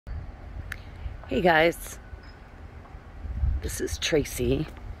Hey guys, this is Tracy,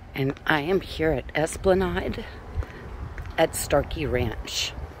 and I am here at Esplanade at Starkey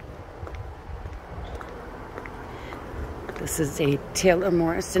Ranch. This is a Taylor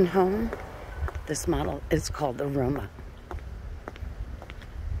Morrison home. This model is called the Roma.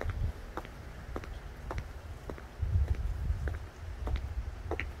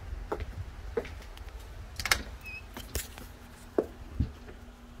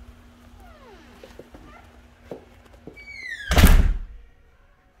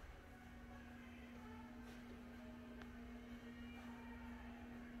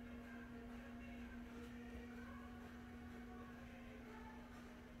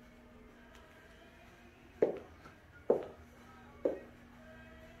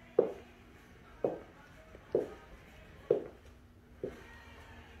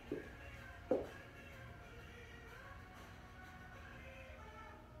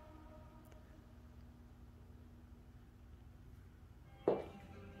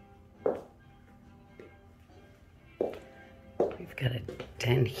 We've got a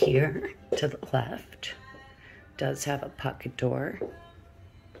den here to the left. Does have a pocket door.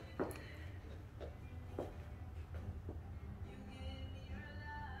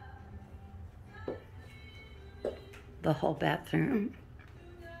 The whole bathroom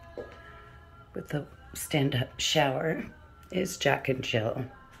with the stand-up shower is Jack and Jill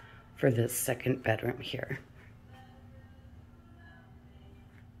for this second bedroom here.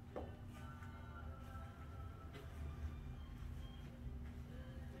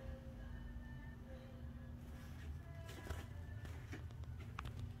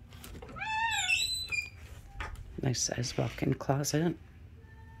 Nice size walk-in closet.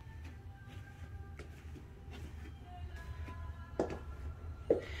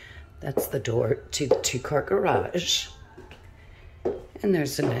 That's the door to the two-car garage. And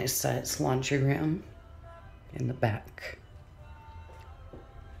there's a nice size laundry room in the back.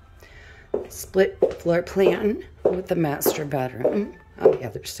 Split floor plan with the master bedroom on the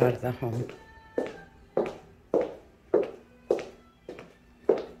other side of the home.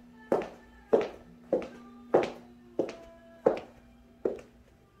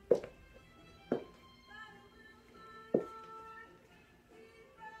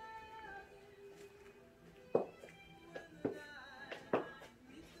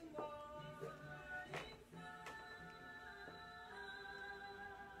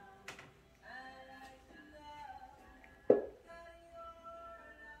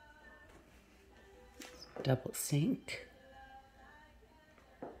 Double sink,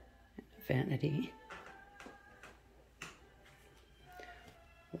 vanity,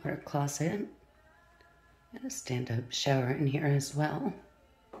 water closet, and a stand-up shower in here as well.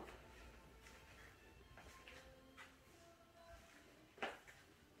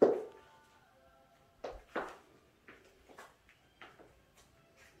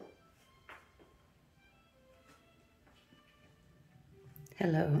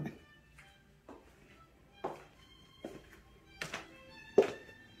 Hello.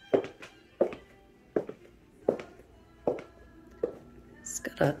 It's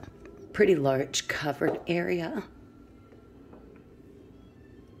got a pretty large covered area.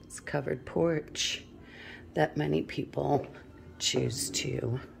 It's a covered porch that many people choose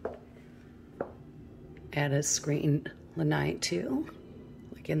to add a screen lanai to,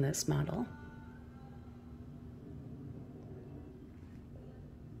 like in this model.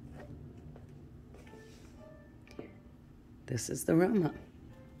 This is the Roma.